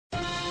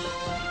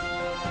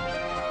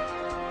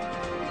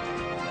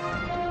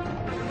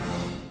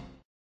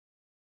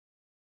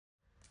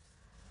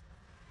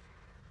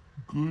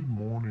Good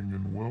morning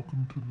and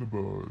welcome to The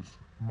Buzz.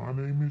 My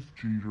name is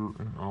Jeter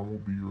and I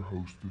will be your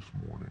host this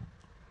morning.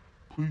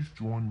 Please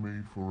join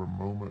me for a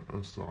moment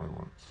of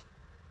silence.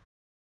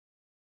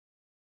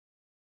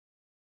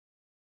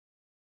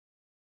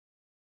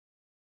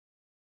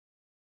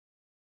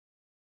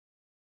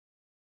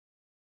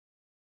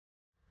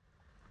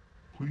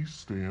 Please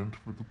stand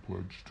for the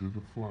pledge to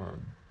the flag.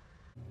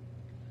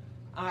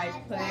 I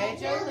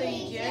pledge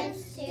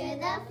allegiance to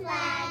the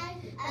flag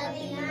of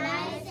the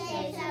United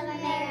States of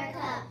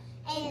America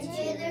and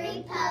to the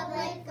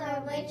republic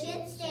for which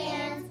it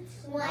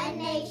stands, one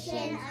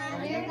nation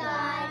under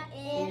God,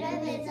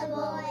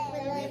 indivisible,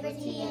 with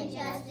liberty and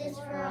justice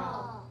for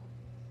all.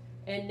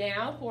 And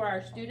now for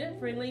our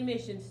student-friendly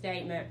mission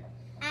statement.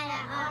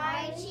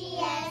 At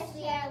RHES,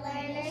 we are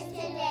learners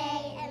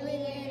today and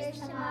leaders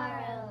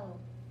tomorrow.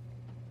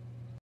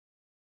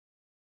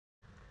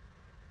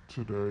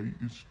 Today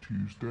is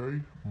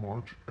Tuesday,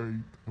 March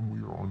 8th, and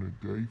we are on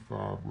a day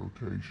 5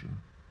 rotation.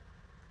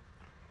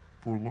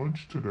 For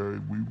lunch today,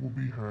 we will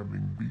be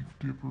having beef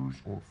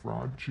dippers or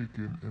fried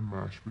chicken and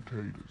mashed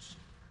potatoes.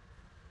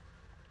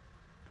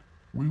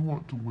 We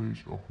want to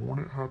wish a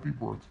hornet happy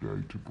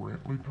birthday to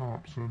Brantley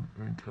Thompson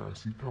and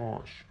Cassie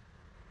Tosh.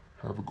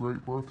 Have a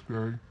great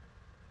birthday.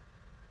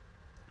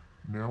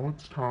 Now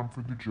it's time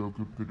for the joke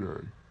of the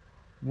day.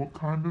 What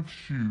kind of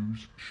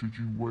shoes should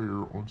you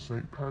wear on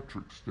St.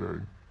 Patrick's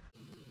Day?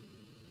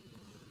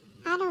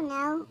 I don't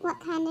know. What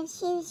kind of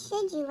shoes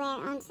should you wear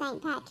on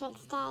St.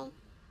 Patrick's Day?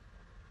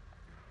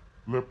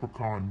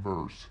 Leprechaun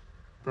verse.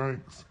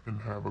 Thanks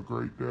and have a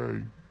great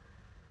day.